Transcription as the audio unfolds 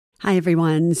Hi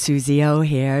everyone, Suze O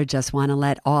here. Just want to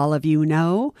let all of you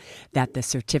know that the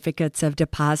certificates of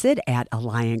deposit at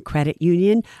Alliant Credit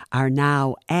Union are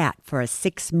now at, for a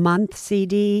 6-month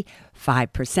CD,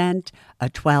 5%, a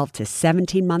 12 to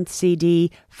 17-month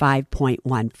CD,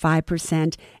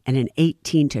 5.15%, and an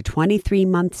 18 to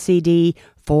 23-month CD,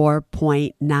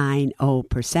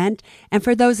 4.90%. And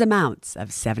for those amounts of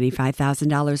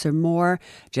 $75,000 or more,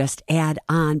 just add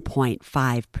on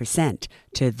 0.5%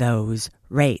 to those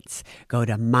rates. Go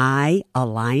to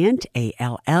myalliant,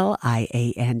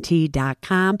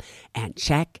 ALLIANT.com and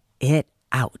check it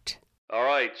out. All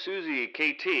right, Susie,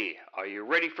 KT, are you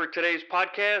ready for today's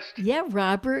podcast? Yeah,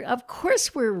 Robert, of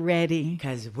course we're ready.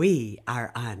 Because we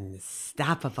are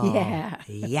unstoppable.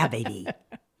 Yeah, baby.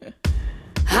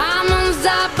 I'm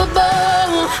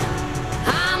unstoppable.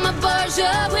 I'm a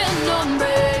Porsche with no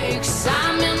brakes.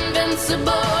 I'm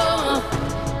invincible.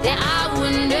 Yeah, I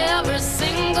win every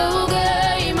single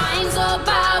game. I'm so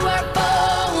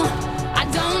powerful. I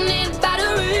don't need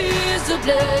batteries to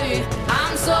play.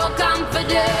 I'm so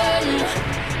confident.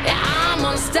 Yeah, I'm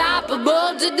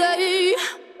unstoppable today.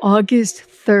 August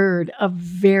 3rd, a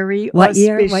very What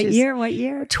auspicious...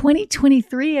 year?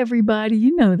 2023, everybody.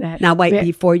 You know that. Now, wait,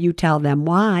 before you tell them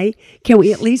why, can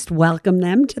we at least welcome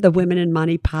them to the Women in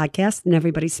Money podcast and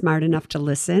everybody smart enough to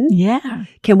listen? Yeah.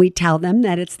 Can we tell them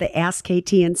that it's the Ask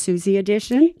KT and Susie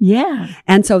edition? Yeah.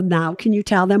 And so now can you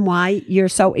tell them why you're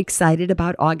so excited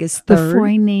about August 3rd? Before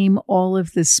I name all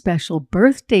of the special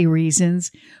birthday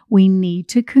reasons, we need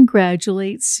to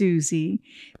congratulate Susie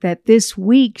that this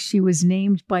week she was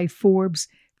named by Forbes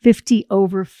 50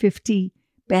 over 50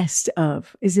 best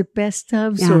of. Is it best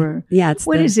ofs or? Yeah, it's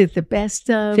what is it? The best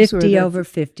of 50 over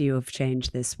 50 who have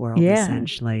changed this world,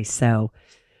 essentially. So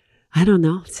I don't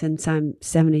know. Since I'm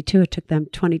 72, it took them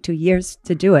 22 years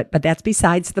to do it, but that's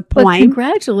besides the point. But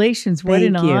congratulations. What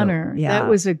an Thank you. honor. Yeah. That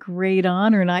was a great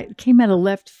honor. And it came out of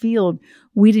left field.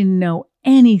 We didn't know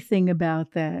anything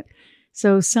about that.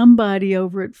 So somebody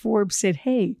over at Forbes said,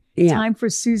 hey, time for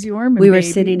Suze Orman, We were baby.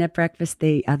 sitting at breakfast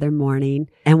the other morning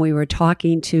and we were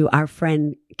talking to our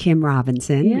friend Kim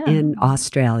Robinson in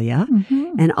Australia.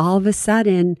 Mm-hmm. And all of a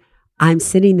sudden, I'm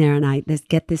sitting there and I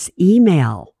get this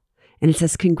email. And it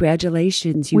says,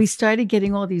 congratulations. We started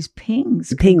getting all these pings.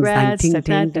 Pings, Congrats. like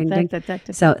ding, ding, ding, ding. Da.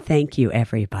 So thank you,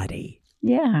 everybody.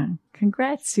 Yeah.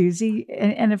 Congrats, Susie.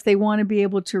 And if they want to be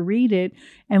able to read it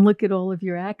and look at all of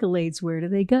your accolades, where do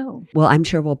they go? Well, I'm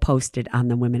sure we'll post it on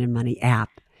the Women in Money app.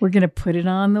 We're going to put it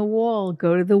on the wall.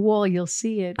 Go to the wall. You'll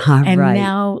see it. All and right.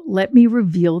 now let me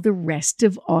reveal the rest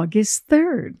of August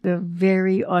 3rd, the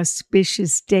very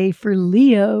auspicious day for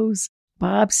Leos.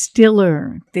 Bob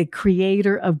Stiller, the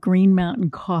creator of Green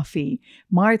Mountain Coffee.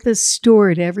 Martha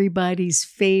Stewart, everybody's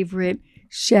favorite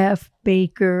chef,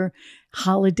 baker,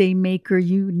 holiday maker,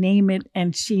 you name it,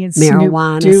 and she and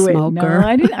Marijuana Snoop do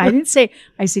smoker. it. No, I didn't say.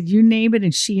 I said you name it,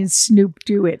 and she and Snoop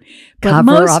do it. But Cover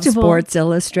most of of all, Sports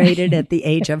Illustrated at the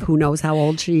age of who knows how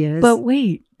old she is. but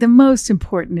wait, the most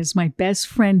important is my best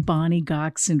friend Bonnie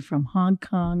Goxon from Hong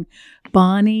Kong.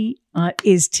 Bonnie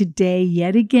is today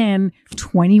yet again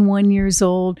 21 years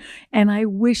old, and I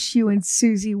wish you and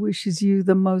Susie wishes you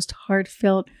the most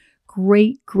heartfelt,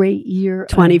 great year.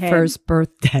 21st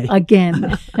birthday.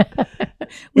 Again.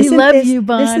 We Isn't love this- you,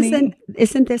 Bonnie.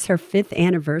 Isn't this her 5th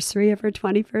anniversary of her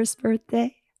 21st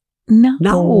birthday? No,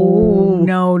 No.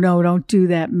 don't do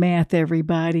that math,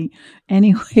 everybody.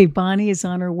 Anyway, Bonnie is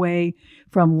on her way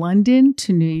from London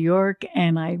to New York,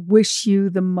 and I wish you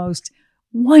the most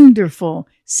wonderful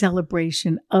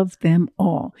celebration of them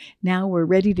all. Now we're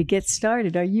ready to get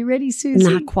started. Are you ready, Susie?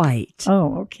 Not quite.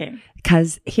 Oh, okay.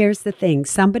 Because here's the thing.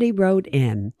 Somebody wrote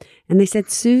in and they said,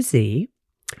 Susie,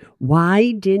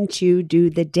 why didn't you do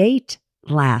the date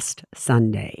last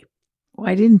Sunday?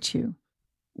 Why didn't you?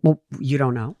 Well, you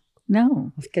don't know.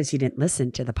 No, Because you didn't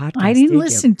listen to the podcast. I didn't did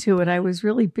listen to it. I was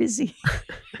really busy.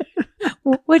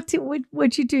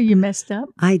 What'd you do? You messed up?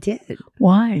 I did.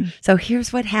 Why? So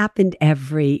here's what happened,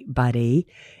 everybody.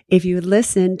 If you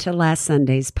listen to last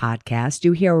Sunday's podcast,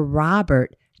 you hear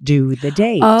Robert do the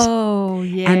date. Oh,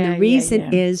 yeah. And the reason yeah.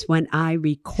 is when I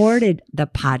recorded the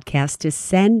podcast to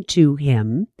send to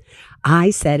him,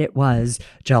 I said it was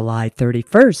July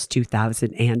 31st,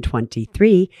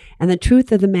 2023. And the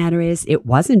truth of the matter is it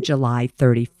wasn't July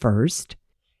 31st.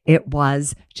 It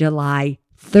was July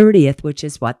 30th, which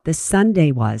is what the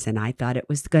Sunday was. And I thought it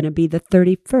was going to be the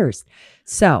 31st.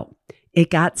 So it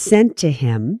got sent to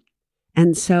him.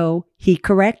 And so he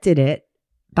corrected it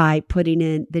by putting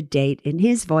in the date in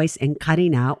his voice and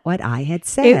cutting out what I had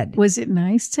said. Was it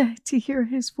nice to hear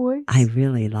his voice? I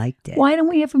really liked it. Why don't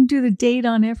we have him do the date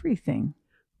on everything?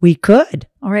 We could.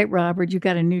 All right, Robert, you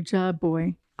got a new job,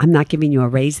 boy. I'm not giving you a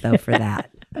raise, though, for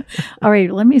that. All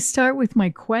right, let me start with my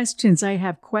questions. I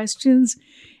have questions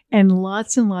and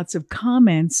lots of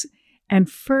comments. And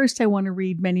first, I want to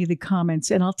read many of the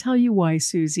comments, and I'll tell you why,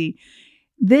 Susie.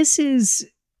 These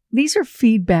are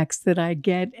feedbacks that I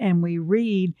get and we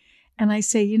read, and I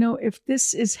say, if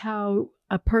this is how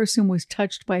a person was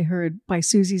touched by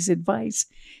Susie's advice,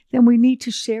 then we need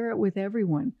to share it with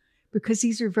everyone because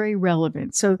these are very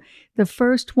relevant. So the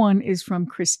first one is from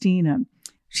Christina.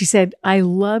 She said, I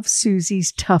love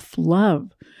Susie's tough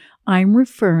love. I'm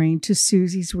referring to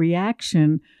Susie's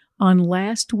reaction on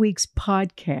last week's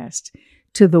podcast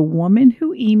to the woman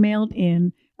who emailed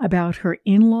in about her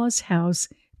in-laws' house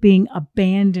being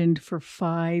abandoned for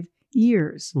 5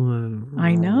 years.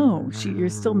 I know. You're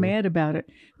still mad about it.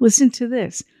 Listen to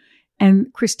this.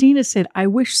 And Christina said, I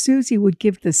wish Susie would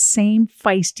give the same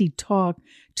feisty talk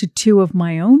to two of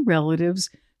my own relatives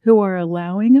who are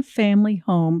allowing a family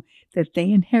home that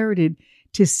they inherited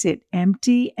to sit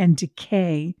empty and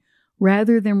decay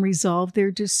rather than resolve their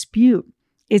dispute.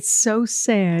 It's so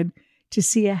sad to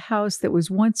see a house that was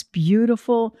once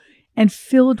beautiful and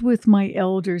filled with my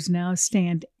elders now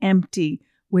stand empty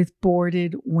with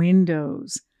boarded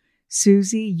windows.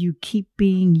 Susie, you keep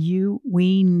being you.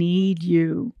 We need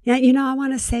you. Yeah, I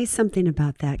want to say something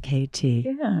about that, KT.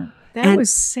 Yeah, that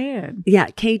was sad. Yeah,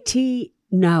 KT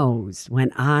knows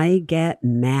when I get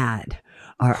mad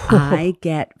or I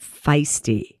get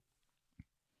feisty.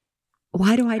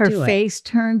 Why do I do it? Her face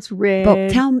turns red.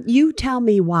 But tell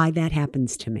me why that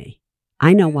happens to me.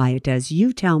 I know why it does.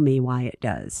 You tell me why it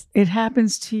does. It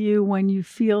happens to you when you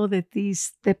feel that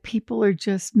people are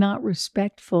just not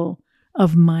respectful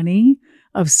of money,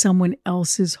 of someone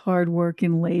else's hard work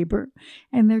and labor,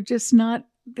 and they're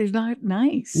not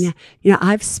nice. Yeah.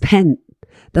 I've spent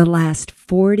the last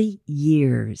 40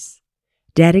 years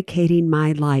dedicating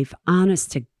my life,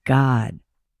 honest to God,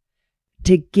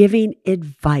 to giving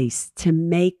advice to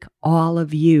make all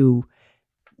of you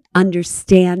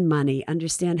understand money,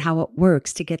 understand how it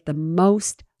works, to get the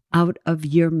most out of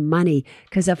your money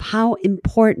because of how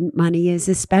important money is,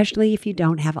 especially if you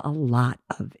don't have a lot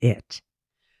of it.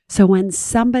 So when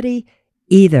somebody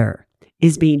either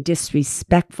is being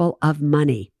disrespectful of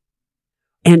money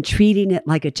and treating it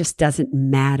like it just doesn't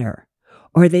matter,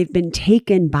 or they've been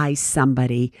taken by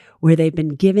somebody where they've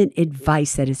been given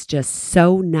advice that is just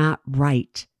so not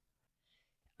right,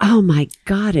 oh my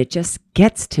God, it just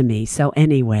gets to me. So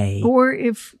anyway. Or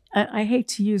if, I hate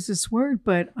to use this word,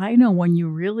 but I know when you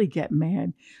really get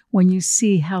mad, when you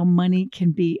see how money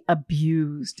can be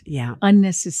abused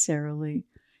unnecessarily.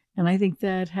 And I think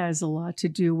that has a lot to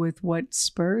do with what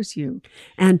spurs you.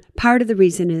 And part of the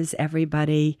reason is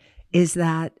everybody is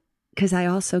that, because I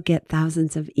also get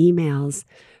thousands of emails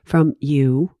from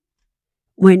you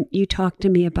when you talk to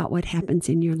me about what happens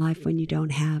in your life when you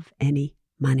don't have any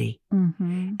money.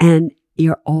 Mm-hmm. And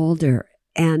you're older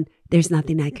and there's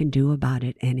nothing I can do about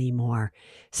it anymore.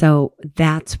 So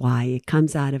that's why it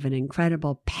comes out of an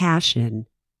incredible passion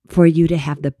for you to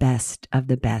have the best of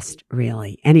the best,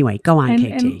 really. Anyway, go on,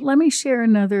 KT. And let me share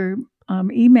another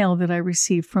email that I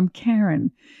received from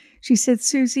Karen. She said,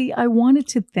 Susie, I wanted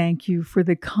to thank you for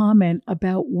the comment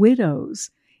about widows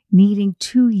needing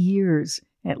 2 years,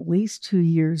 at least 2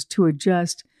 years, to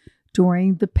adjust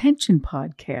during the pension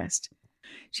podcast.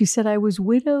 She said, I was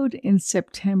widowed in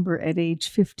September at age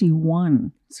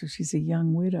 51, so she's a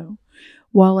young widow.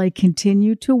 While I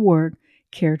continued to work,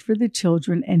 cared for the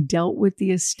children, and dealt with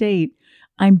the estate,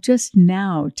 I'm just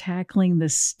now tackling the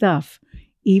stuff,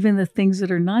 even the things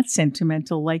that are not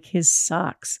sentimental, like his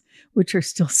socks, which are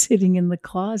still sitting in the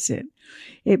closet.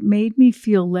 It made me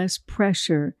feel less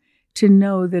pressure to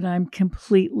know that I'm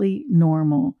completely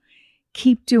normal.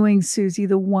 Keep doing, Susie,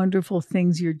 the wonderful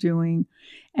things you're doing.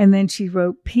 And then she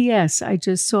wrote, P.S. I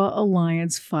just saw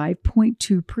Alliance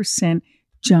 5.2%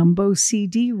 jumbo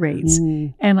CD rates,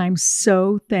 and I'm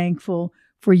so thankful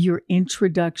for your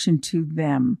introduction to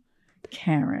them,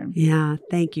 Karen. Yeah,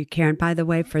 thank you, Karen. By the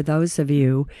way, for those of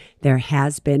you, there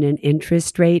has been an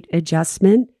interest rate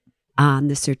adjustment on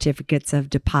the certificates of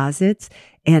deposits,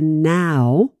 and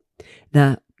now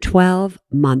the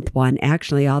 12-month one,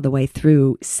 actually all the way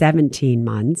through 17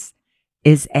 months,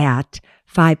 is at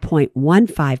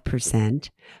 5.15%.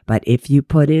 But if you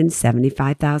put in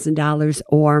 $75,000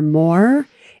 or more,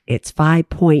 it's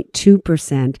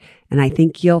 5.2%. And I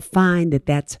think you'll find that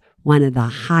that's one of the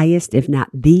highest, if not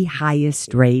the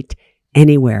highest rate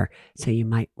anywhere. So you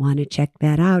might want to check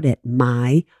that out at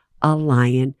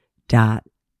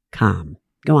myalliant.com.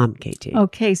 Go on, KT.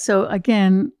 Okay, so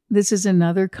again, this is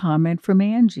another comment from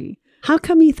Angie. How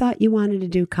come you thought you wanted to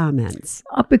do comments?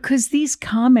 Because these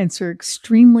comments are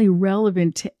extremely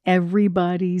relevant to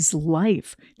everybody's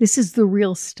life. This is the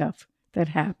real stuff that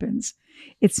happens.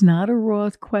 It's not a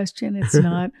Roth question. It's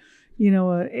not,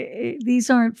 these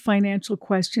aren't financial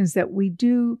questions that we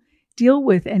do deal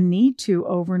with and need to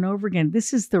over and over again.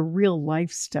 This is the real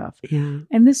life stuff. Yeah.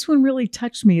 And this one really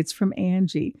touched me. It's from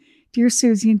Angie. Dear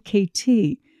Suze and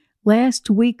KT, last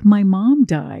week my mom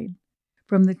died.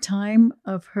 From the time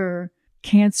of her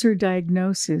cancer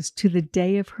diagnosis to the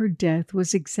day of her death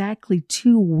was exactly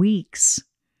 2 weeks.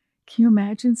 Can you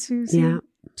imagine, Suze? Yeah.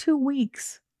 2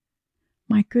 weeks.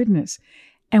 My goodness.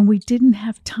 And we didn't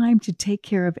have time to take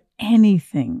care of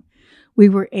anything. We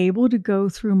were able to go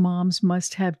through Mom's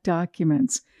must-have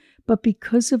documents, but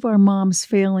because of our mom's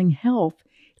failing health,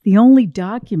 the only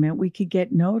document we could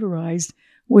get notarized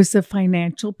was the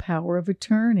financial power of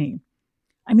attorney.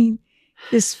 I mean,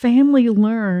 this family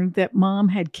learned that Mom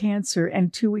had cancer,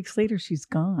 and 2 weeks later, she's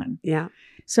gone. Yeah.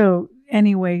 So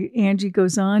anyway, Angie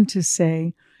goes on to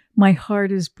say, my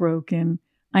heart is broken.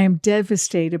 I am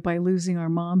devastated by losing our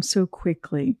mom so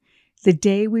quickly. The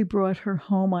day we brought her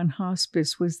home on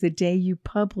hospice was the day you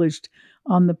published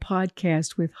on the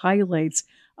podcast with highlights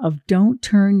of Don't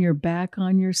Turn Your Back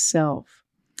on Yourself.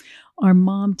 Our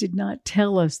mom did not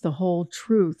tell us the whole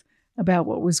truth about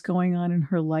what was going on in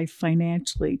her life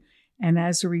financially, and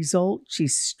as a result, she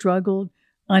struggled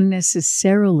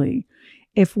unnecessarily.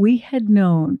 If we had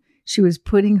known she was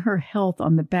putting her health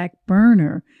on the back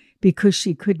burner because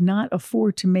she could not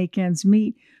afford to make ends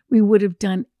meet, we would have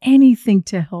done anything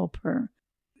to help her.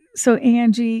 So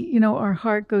Angie, our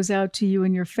heart goes out to you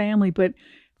and your family, but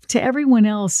to everyone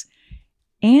else,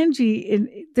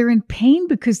 Angie, they're in pain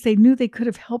because they knew they could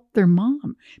have helped their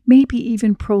mom, maybe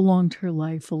even prolonged her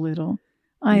life a little.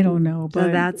 I don't know. But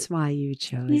so that's why you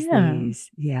chose these.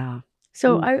 Yeah.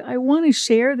 So I want to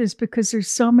share this because there's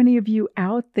so many of you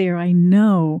out there I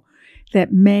know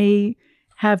that may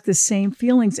have the same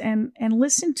feelings. And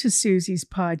listen to Susie's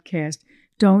podcast,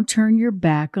 Don't Turn Your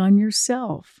Back on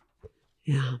Yourself.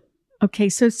 Yeah. Okay,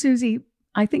 so Suze,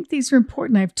 I think these are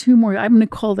important. I have 2 more. I'm going to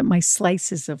call them my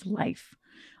slices of life.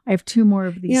 I have 2 more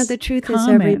of these. The truth comments.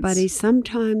 is, everybody,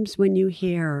 sometimes when you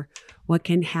hear what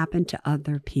can happen to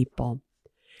other people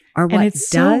or what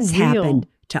does happen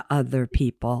to other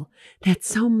people, that's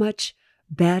so much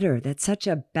better. That's such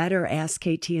a better Ask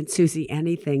KT and Suze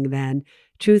anything than,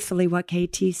 truthfully, what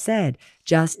KT said,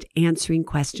 just answering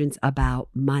questions about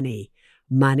money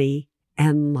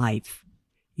and life.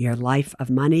 Your life of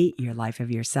money, your life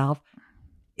of yourself.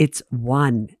 It's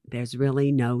one. There's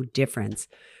really no difference.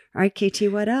 All right, KT,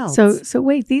 what else? So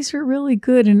wait, these are really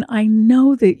good. And I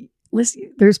know that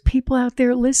there's people out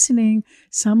there listening.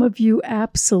 Some of you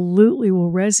absolutely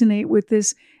will resonate with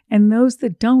this. And those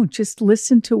that don't, just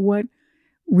listen to what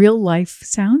real life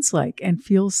sounds like and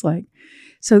feels like.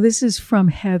 So this is from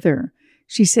Heather.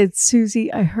 She said, Suze,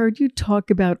 I heard you talk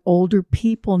about older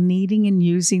people needing and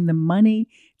using the money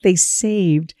they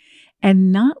saved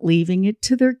and not leaving it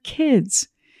to their kids.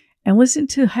 And listen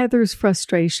to Heather's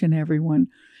frustration, everyone.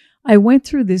 I went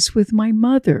through this with my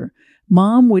mother.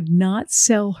 Mom would not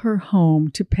sell her home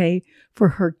to pay for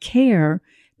her care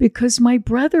because my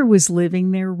brother was living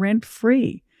there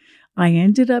rent-free. I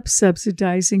ended up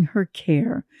subsidizing her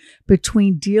care.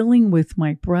 Between dealing with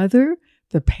my brother,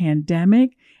 the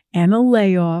pandemic, and a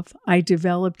layoff, I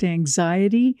developed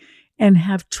anxiety and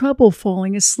have trouble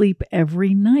falling asleep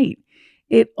every night.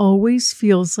 It always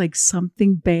feels like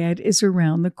something bad is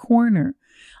around the corner.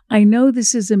 I know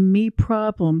this is a me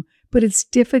problem, but it's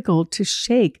difficult to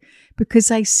shake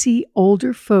because I see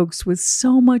older folks with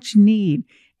so much need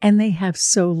and they have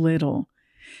so little.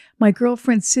 My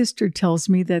girlfriend's sister tells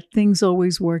me that things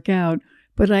always work out,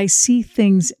 but I see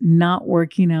things not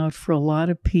working out for a lot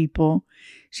of people.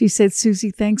 She said, Suze,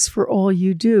 thanks for all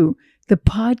you do. The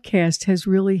podcast has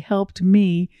really helped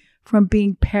me from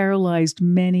being paralyzed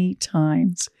many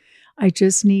times. I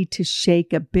just need to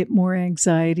shake a bit more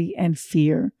anxiety and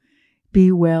fear.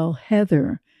 Be well,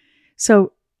 Heather.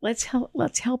 So let's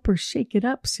help her shake it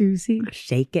up, Suze.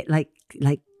 Shake it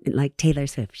like Taylor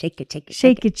Swift. Shake it,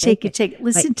 shake it, shake it.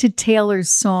 Listen to Taylor's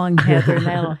song, Heather, and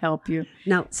that'll help you.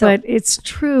 No, but it's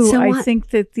true. I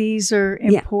think that these are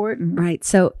important. Yeah, right.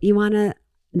 So you want to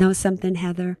know something,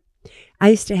 Heather? I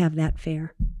used to have that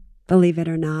fear, believe it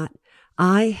or not.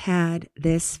 I had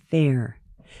this fear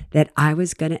that I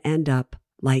was going to end up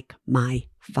like my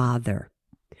father,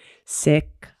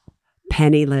 sick,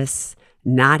 penniless,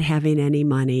 not having any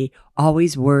money,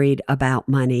 always worried about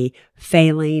money,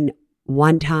 failing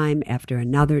one time after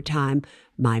another time,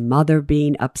 my mother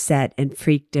being upset and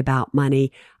freaked about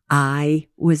money. I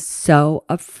was so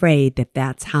afraid that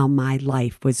that's how my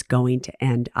life was going to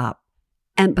end up.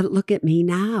 But look at me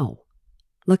now.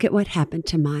 Look at what happened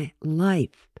to my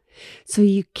life. So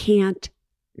you can't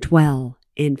dwell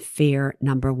in fear.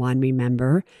 Number one,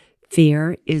 remember,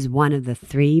 fear is one of the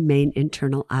three main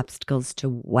internal obstacles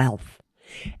to wealth.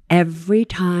 Every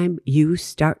time you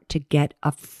start to get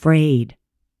afraid,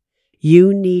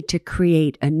 you need to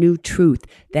create a new truth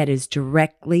that is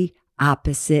directly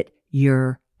opposite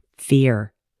your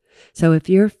fear. So if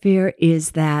your fear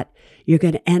is that you're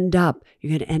going to end up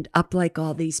like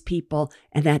all these people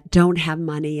and that don't have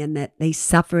money and that they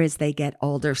suffer as they get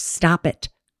older, stop it.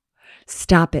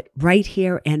 Stop it right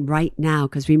here and right now,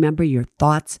 because remember, your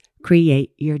thoughts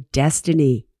create your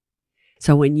destiny.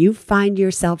 So when you find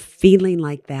yourself feeling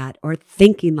like that or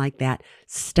thinking like that,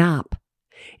 stop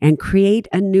and create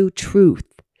a new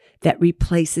truth that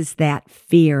replaces that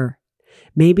fear.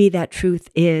 Maybe that truth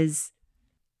is,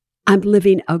 I'm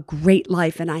living a great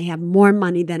life and I have more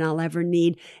money than I'll ever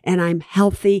need and I'm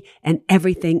healthy and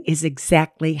everything is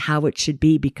exactly how it should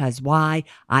be because why?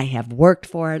 I have worked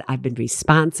for it. I've been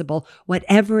responsible,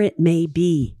 whatever it may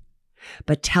be.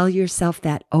 But tell yourself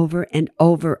that over and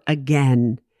over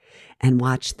again and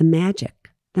watch the magic,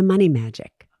 the money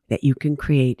magic that you can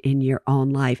create in your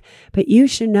own life. But you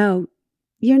should know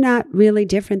you're not really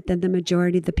different than the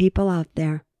majority of the people out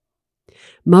there.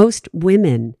 Most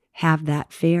women have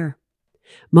that fear.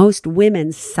 Most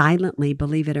women silently,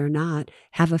 believe it or not,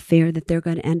 have a fear that they're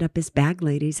going to end up as bag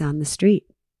ladies on the street.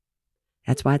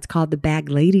 That's why it's called the bag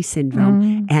lady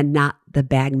syndrome and not the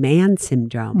bag man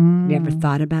syndrome. Have you ever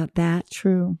thought about that?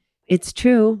 True. It's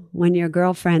true when your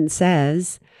girlfriend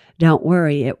says, don't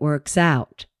worry, it works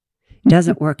out. It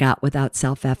doesn't work out without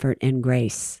self-effort and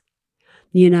grace.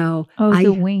 You know,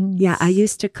 the wings. Yeah, I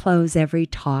used to close every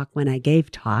talk when I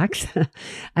gave talks.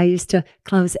 I used to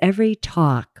close every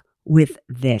talk with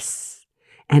this,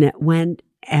 and it went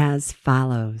as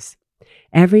follows.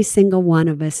 Every single one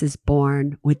of us is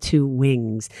born with two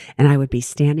wings, and I would be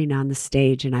standing on the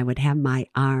stage and I would have my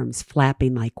arms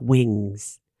flapping like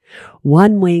wings.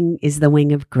 One wing is the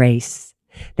wing of grace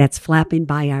that's flapping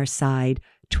by our side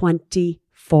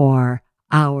 24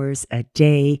 hours a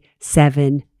day,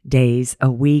 7 days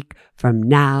a week from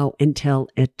now until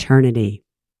eternity.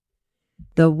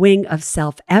 The wing of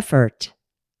self-effort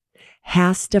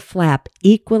has to flap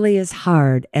equally as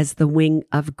hard as the wing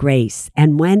of grace.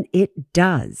 And when it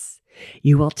does,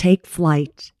 you will take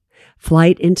flight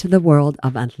into the world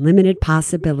of unlimited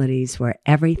possibilities where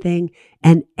everything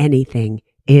and anything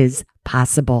is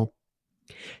possible.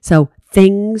 So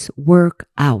things work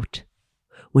out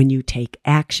when you take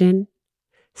action,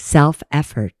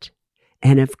 self-effort,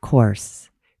 and of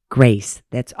course, grace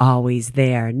that's always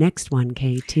there. Next one,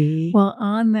 KT. Well,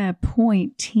 on that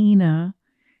point, Tina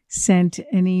sent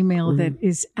an email that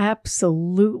is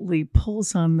absolutely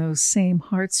pulls on those same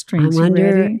heartstrings.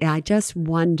 I just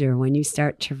wonder when you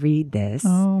start to read this.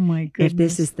 Oh my goodness. If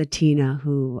this is the Tina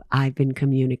who I've been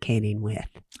communicating with.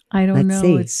 I don't know.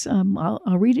 See. It's I'll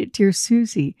read it. Dear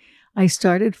Suze, I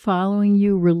started following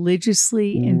you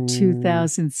religiously in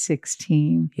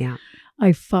 2016. Yeah.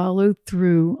 I followed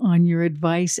through on your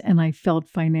advice and I felt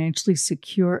financially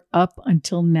secure up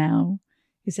until now.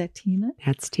 Is that Tina?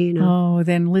 That's Tina. Oh,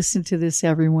 then listen to this,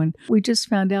 everyone. We just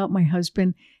found out my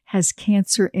husband has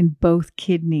cancer in both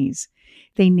kidneys.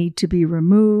 They need to be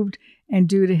removed, and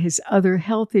due to his other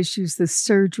health issues, the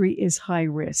surgery is high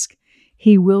risk.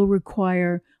 He will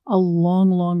require a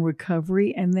long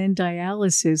recovery and then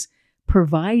dialysis,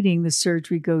 providing the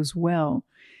surgery goes well.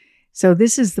 So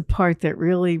this is the part that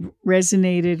really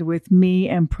resonated with me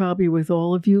and probably with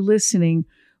all of you listening.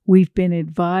 We've been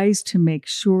advised to make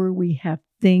sure we have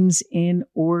things in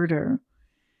order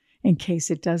in case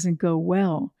it doesn't go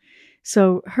well.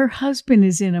 So her husband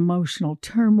is in emotional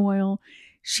turmoil.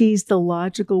 She's the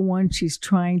logical one. She's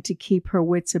trying to keep her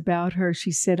wits about her.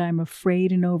 She said, I'm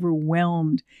afraid and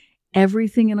overwhelmed.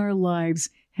 Everything in our lives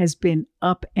has been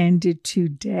upended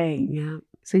today. Yeah.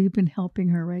 So you've been helping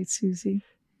her, right, Susie?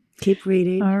 Keep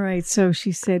reading. All right. So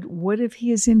she said, what if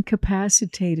he is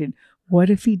incapacitated? What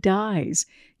if he dies?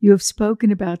 You have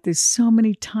spoken about this so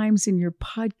many times in your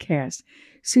podcast.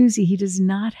 Susie, he does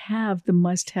not have the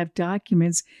must-have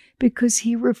documents because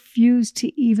he refused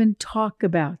to even talk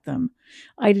about them.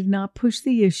 I did not push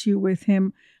the issue with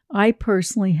him. I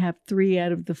personally have 3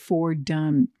 out of the 4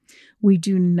 done. We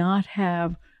do not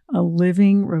have a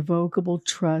living revocable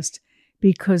trust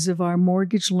because of our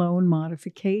mortgage loan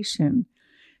modification.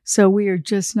 So we are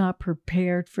just not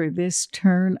prepared for this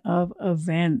turn of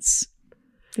events.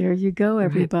 There you go,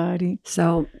 everybody.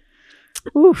 So,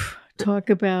 talk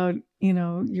about,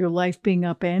 your life being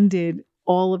upended.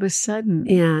 all of a sudden.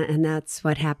 Yeah, and that's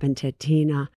what happened to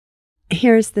Tina.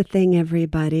 Here's the thing,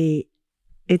 everybody.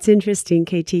 It's interesting,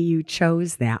 KT, you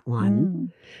chose that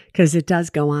one because it does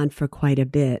go on for quite a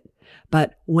bit.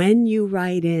 But when you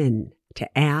write in to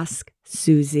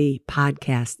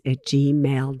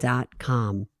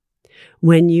asksuzypodcast@gmail.com,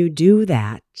 when you do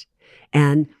that,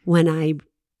 and when I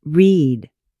read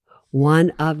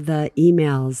one of the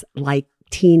emails like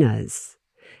Tina's,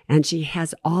 and she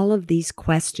has all of these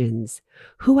questions,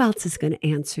 who else is going to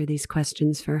answer these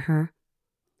questions for her?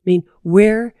 I mean,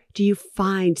 where do you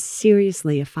find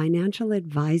seriously a financial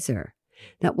advisor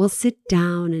that will sit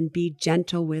down and be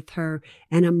gentle with her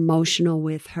and emotional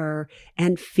with her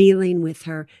and feeling with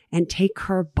her and take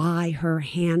her by her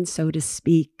hand, so to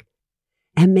speak,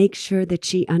 and make sure that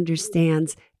she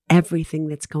understands everything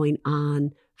that's going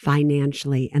on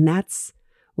financially? And that's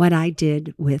what I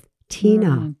did with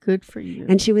Tina. Good for you.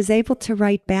 And she was able to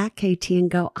write back, KT, and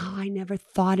go, oh, I never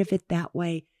thought of it that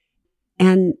way.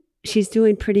 And she's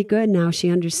doing pretty good now.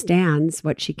 She understands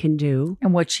what she can do.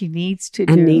 And what she needs to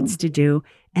do.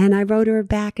 And I wrote her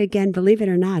back again, believe it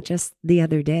or not, just the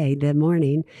other day, the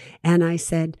morning. And I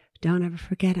said, don't ever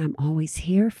forget, I'm always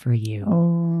here for you.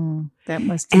 Oh, that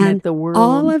must have meant the world.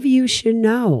 All of you should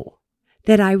know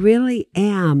that I really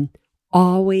am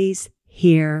always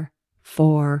here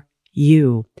for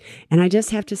you. And I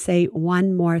just have to say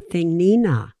one more thing.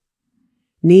 Nina,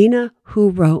 who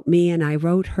wrote me, and I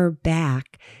wrote her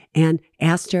back and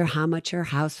asked her how much her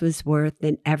house was worth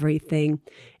and everything.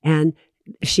 And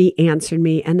she answered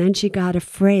me. And then she got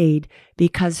afraid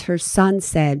because her son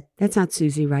said, that's not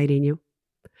Susie writing you.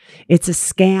 It's a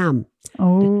scam.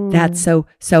 Oh, That's so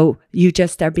you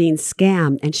just are being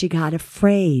scammed. And she got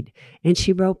afraid. And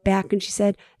she wrote back and she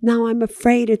said, no, I'm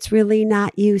afraid it's really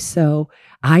not you. So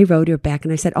I wrote her back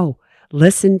and I said, oh,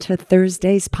 listen to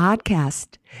Thursday's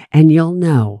podcast and you'll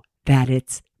know that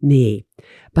it's me.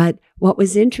 But what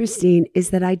was interesting is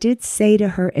that I did say to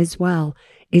her as well,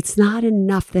 it's not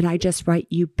enough that I just write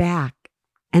you back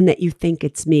and that you think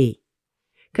it's me.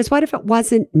 Because what if it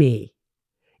wasn't me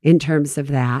in terms of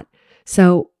that?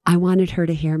 So I wanted her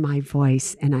to hear my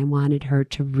voice and I wanted her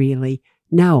to really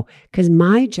know, because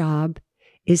my job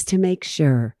is to make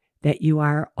sure that you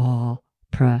are all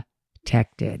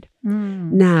protected.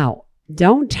 Now,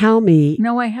 don't tell me.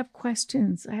 No, I have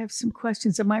questions. I have some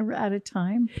questions. Am I out of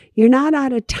time? You're not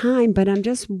out of time, but I'm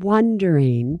just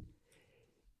wondering,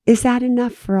 is that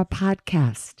enough for a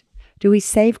podcast? Do we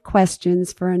save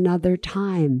questions for another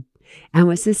time? And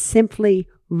was this simply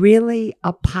really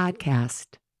a podcast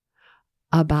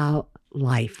about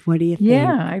life? What do you think?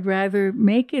 Yeah, I'd rather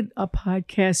make it a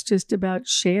podcast just about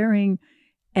sharing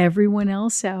everyone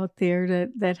else out there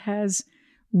that has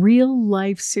real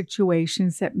life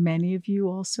situations that many of you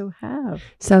also have.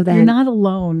 So then you're not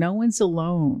alone. No one's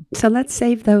alone. So let's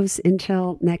save those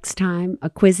until next time. A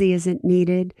quizzy isn't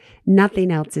needed.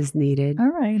 Nothing else is needed. All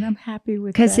right, I'm happy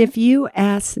with that. Because if you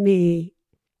ask me,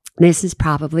 this is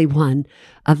probably one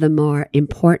of the more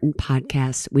important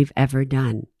podcasts we've ever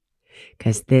done.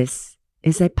 Because this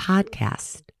is a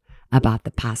podcast about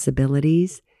the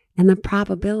possibilities and the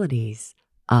probabilities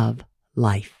of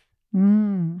life.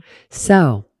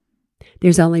 So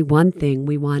there's only one thing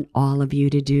we want all of you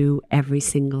to do every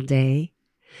single day,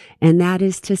 and that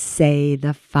is to say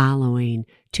the following: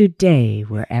 today,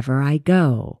 wherever I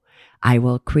go, I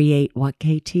will create what,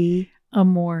 KT? A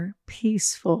more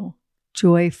peaceful,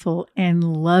 joyful, and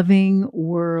loving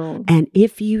world. And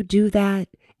if you do that,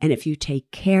 and if you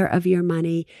take care of your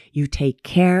money, you take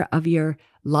care of your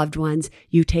loved ones,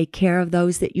 you take care of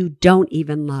those that you don't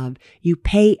even love, you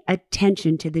pay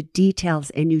attention to the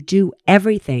details, and you do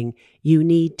everything you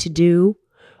need to do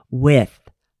with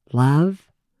love,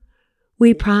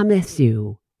 we promise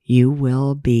you, you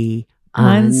will be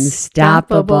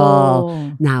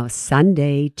unstoppable. Now,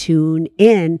 Sunday, tune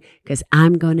in, because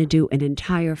I'm going to do an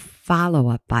entire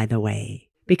follow-up, by the way,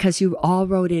 because you all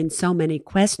wrote in so many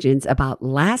questions about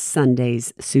last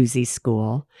Sunday's Suzy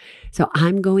School. So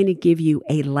I'm going to give you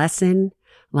a lesson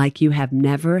like you have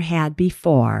never had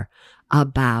before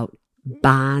about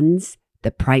bonds,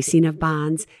 the pricing of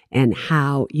bonds, and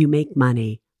how you make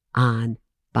money on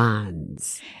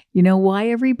bonds. You know why,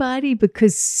 everybody?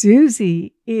 Because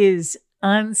Suzy is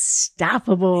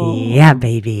unstoppable. Yeah,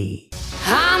 baby.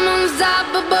 I'm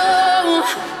unstoppable.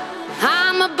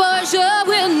 I'm a Porsche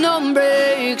with no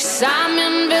brakes. I'm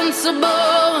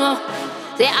invincible.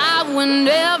 Yeah, I win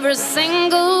every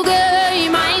single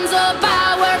game. I'm so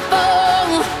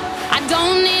powerful. I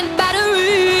don't need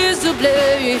batteries to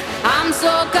play. I'm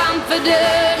so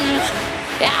confident.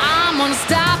 Yeah, I'm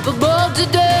unstoppable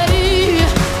today.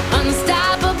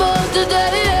 Unstoppable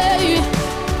today.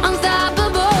 Unstoppable.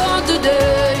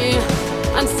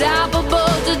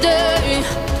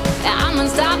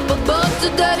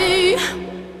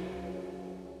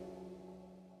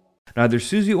 Neither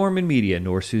Suze Orman Media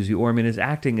nor Suze Orman is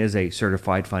acting as a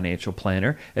certified financial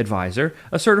planner, advisor,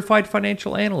 a certified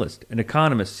financial analyst, an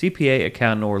economist, CPA,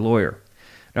 accountant, or lawyer.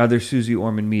 Neither Suze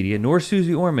Orman Media nor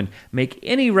Suze Orman make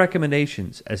any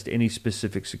recommendations as to any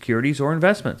specific securities or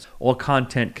investments. All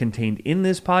content contained in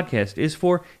this podcast is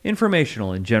for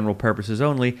informational and general purposes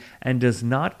only and does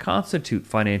not constitute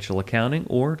financial accounting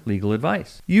or legal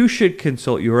advice. You should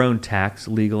consult your own tax,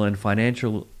 legal, and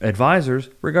financial advisors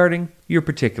regarding your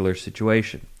particular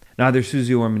situation. Neither Suze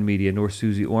Orman Media nor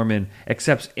Suze Orman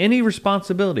accepts any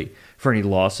responsibility for any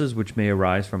losses which may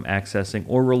arise from accessing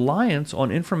or reliance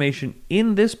on information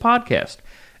in this podcast.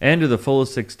 And to the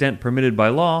fullest extent permitted by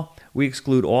law, we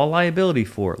exclude all liability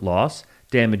for loss,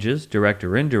 damages, direct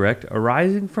or indirect,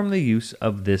 arising from the use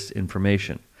of this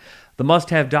information. The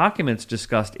must-have documents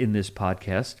discussed in this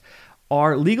podcast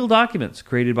are legal documents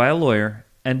created by a lawyer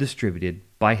and distributed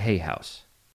by Hay House.